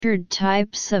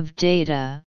types of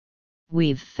data,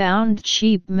 we've found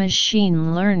cheap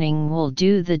machine learning will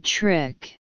do the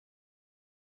trick.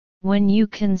 When you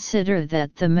consider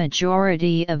that the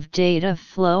majority of data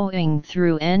flowing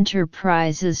through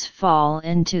enterprises fall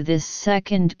into this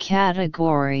second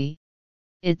category,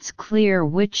 it's clear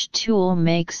which tool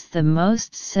makes the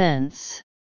most sense.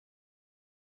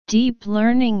 Deep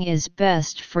learning is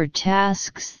best for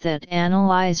tasks that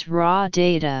analyze raw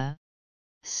data,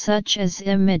 such as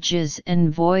images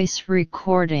and voice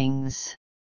recordings.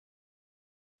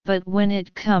 But when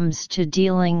it comes to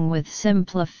dealing with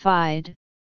simplified,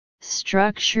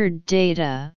 structured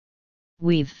data,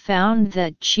 we've found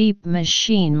that cheap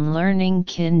machine learning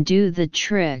can do the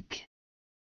trick.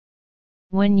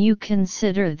 When you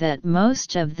consider that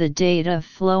most of the data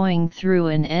flowing through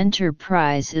an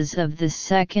enterprise is of the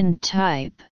second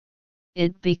type,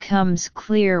 it becomes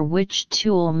clear which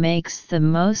tool makes the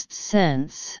most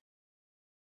sense.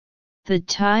 The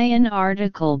tie-in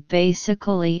article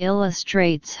basically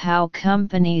illustrates how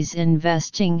companies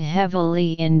investing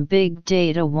heavily in big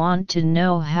data want to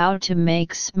know how to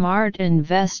make smart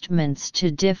investments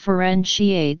to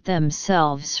differentiate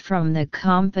themselves from the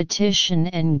competition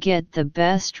and get the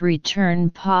best return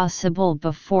possible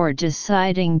before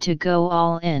deciding to go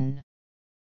all in.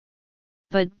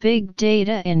 But big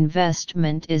data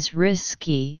investment is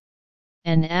risky,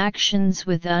 and actions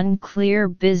with unclear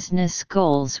business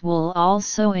goals will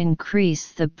also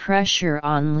increase the pressure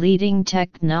on leading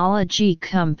technology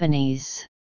companies.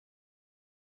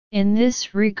 In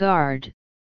this regard,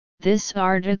 this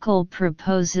article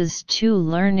proposes two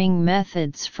learning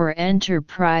methods for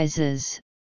enterprises: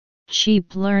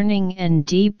 cheap learning and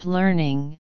deep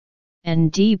learning.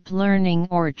 And deep learning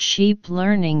or cheap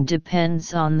learning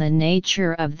depends on the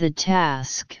nature of the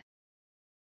task.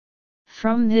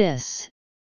 From this,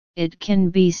 it can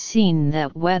be seen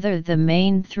that whether the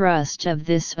main thrust of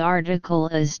this article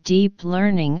is deep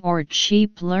learning or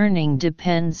cheap learning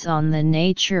depends on the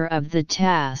nature of the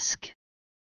task.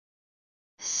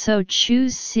 So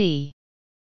choose C.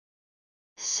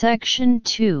 Section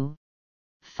 2.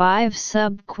 5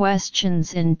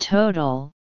 sub-questions in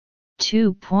total,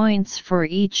 2 points for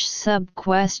each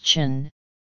sub-question,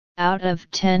 out of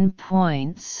 10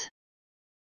 points.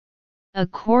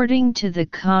 According to the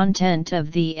content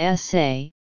of the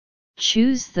essay,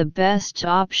 choose the best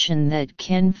option that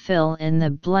can fill in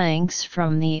the blanks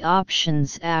from the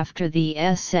options after the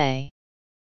essay.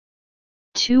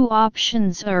 2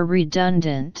 options are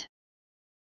redundant.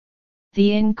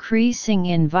 The increasing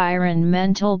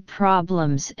environmental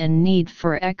problems and need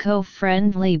for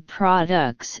eco-friendly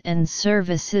products and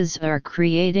services are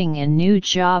creating a new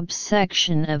job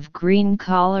section of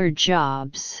green-collar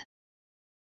jobs.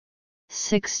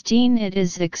 16. It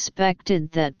is expected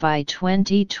that by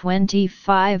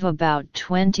 2025 about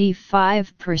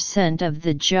 25% of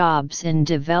the jobs in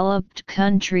developed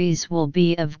countries will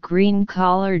be of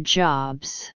green-collar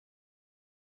jobs.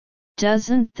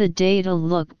 Doesn't the data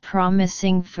look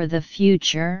promising for the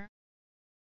future?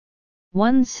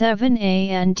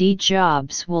 17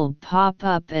 jobs will pop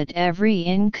up at every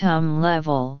income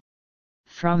level,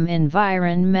 from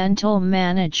environmental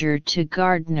manager to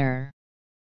gardener.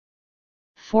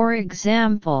 For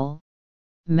example,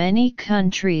 many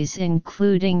countries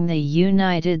including the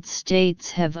United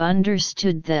States have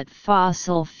understood that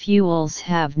fossil fuels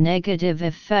have negative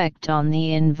effect on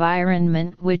the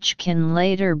environment, which can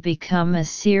later become a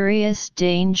serious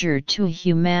danger to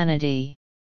humanity.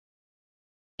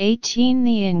 18.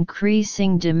 The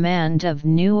increasing demand of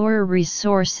newer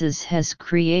resources has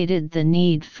created the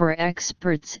need for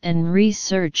experts and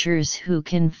researchers who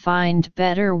can find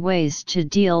better ways to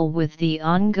deal with the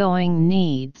ongoing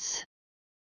needs.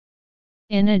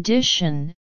 In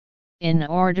addition, in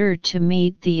order to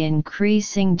meet the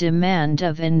increasing demand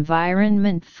of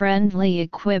environment-friendly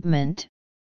equipment,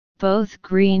 both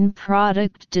green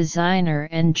product designer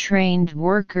and trained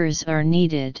workers are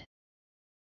needed.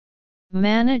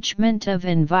 Management of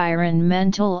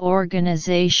environmental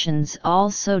organizations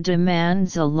also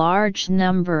demands a large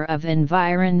number of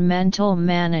environmental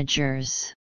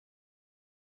managers.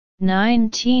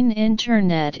 19.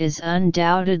 Internet is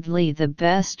undoubtedly the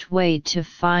best way to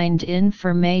find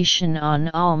information on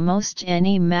almost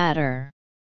any matter.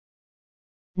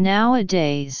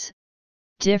 Nowadays,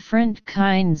 different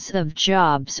kinds of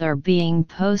jobs are being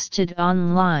posted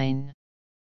online.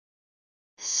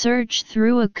 Search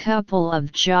through a couple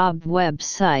of job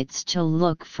websites to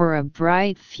look for a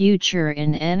bright future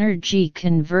in energy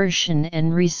conversion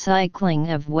and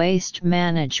recycling of waste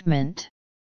management.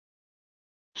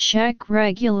 Check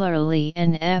regularly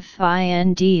and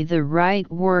find the right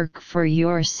work for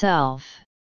yourself.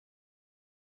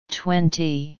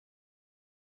 20.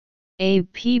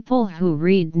 People who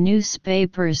read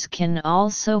newspapers can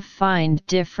also find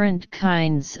different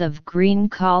kinds of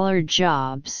green-collar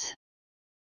jobs.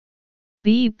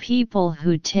 People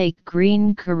who take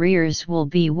green careers will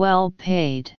be well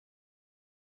paid.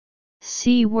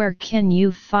 C. Where can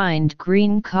you find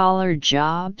green-collar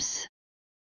jobs?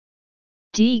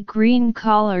 D.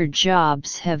 Green-collar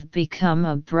jobs have become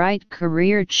a bright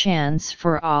career chance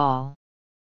for all.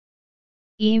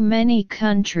 Many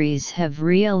countries have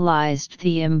realized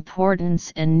the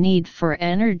importance and need for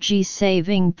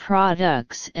energy-saving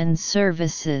products and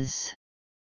services.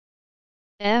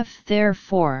 F.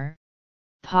 Therefore,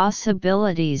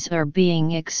 possibilities are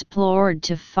being explored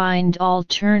to find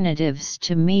alternatives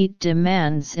to meet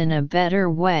demands in a better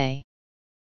way.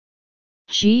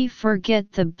 G.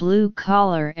 Forget the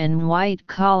blue-collar and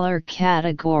white-collar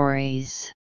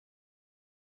categories.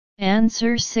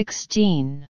 Answer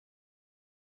 16.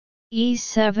 E.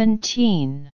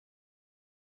 17.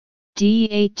 D.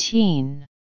 18.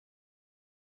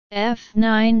 F.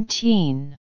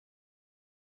 19.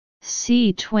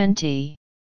 C. 20.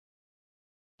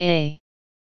 A.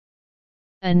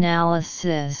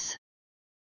 Analysis.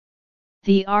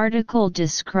 The article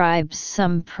describes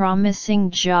some promising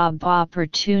job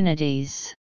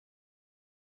opportunities.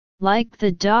 Like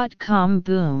the dot-com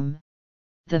boom,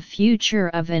 the future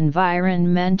of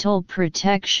environmental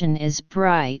protection is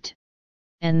bright,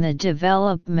 and the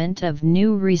development of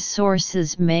new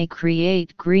resources may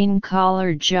create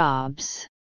green-collar jobs.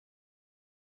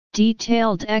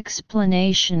 Detailed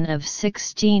explanation of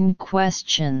 16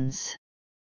 questions.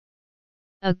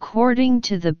 According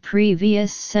to the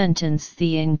previous sentence,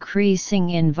 the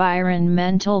increasing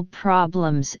environmental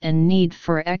problems and need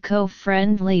for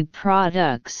eco-friendly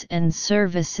products and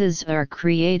services are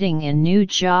creating a new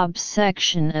job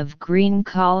section of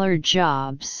green-collar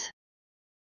jobs.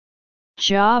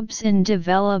 Jobs in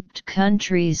developed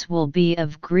countries will be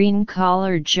of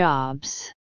green-collar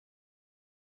jobs.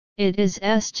 It is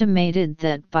estimated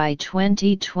that by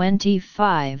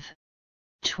 2025,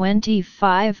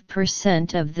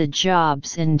 25% of the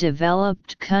jobs in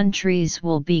developed countries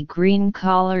will be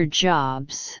green-collar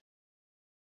jobs.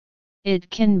 It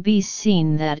can be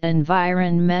seen that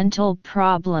environmental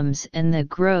problems and the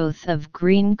growth of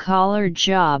green-collar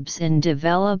jobs in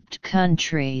developed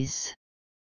countries.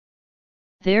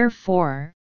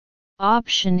 Therefore,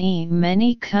 Option E.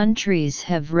 Many countries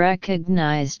have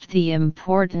recognized the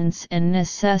importance and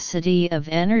necessity of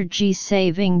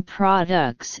energy-saving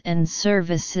products and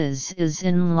services is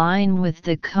in line with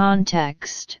the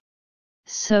context,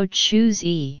 so choose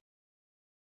E.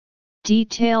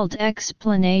 Detailed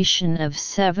explanation of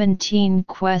 17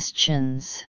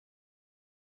 questions.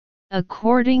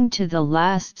 According to the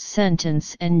last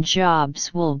sentence, and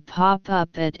jobs will pop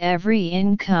up at every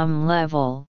income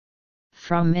level,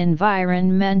 from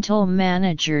environmental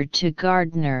manager to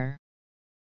gardener.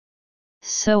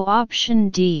 So option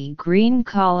D,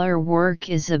 green-collar work,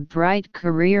 is a bright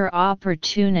career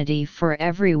opportunity for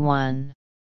everyone.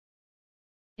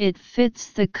 It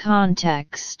fits the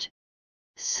context,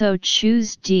 so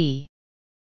choose D.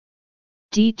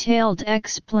 Detailed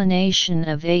explanation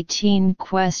of 18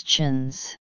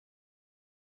 questions.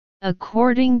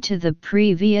 According to the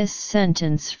previous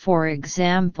sentence, for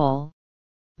example,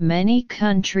 many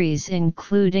countries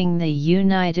including the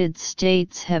United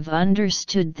States have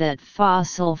understood that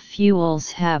fossil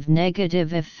fuels have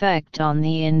negative effect on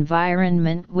the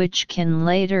environment, which can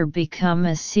later become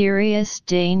a serious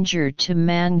danger to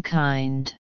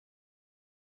mankind.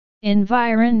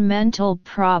 Environmental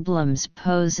problems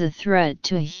pose a threat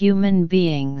to human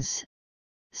beings,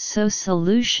 so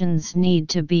solutions need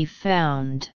to be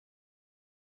found.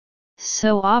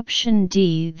 So option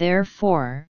D,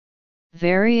 therefore,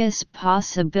 various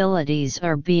possibilities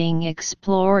are being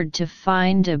explored to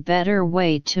find a better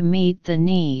way to meet the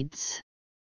needs.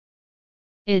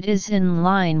 It is in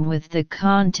line with the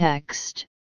context,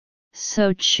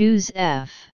 so choose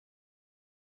F.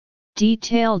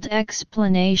 Detailed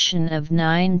explanation of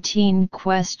 19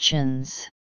 questions.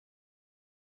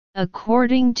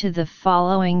 According to the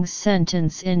following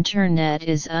sentence, Internet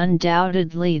is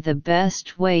undoubtedly the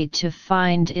best way to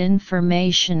find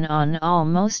information on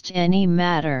almost any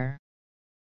matter.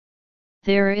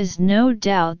 There is no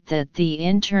doubt that the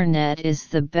Internet is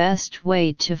the best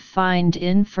way to find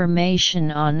information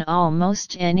on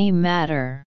almost any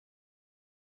matter.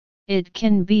 It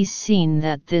can be seen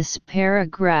that this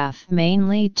paragraph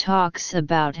mainly talks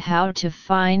about how to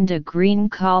find a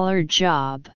green-collar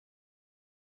job.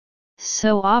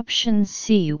 So option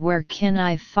C, where can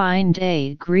I find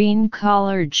a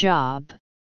green-collar job,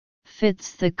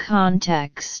 fits the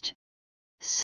context,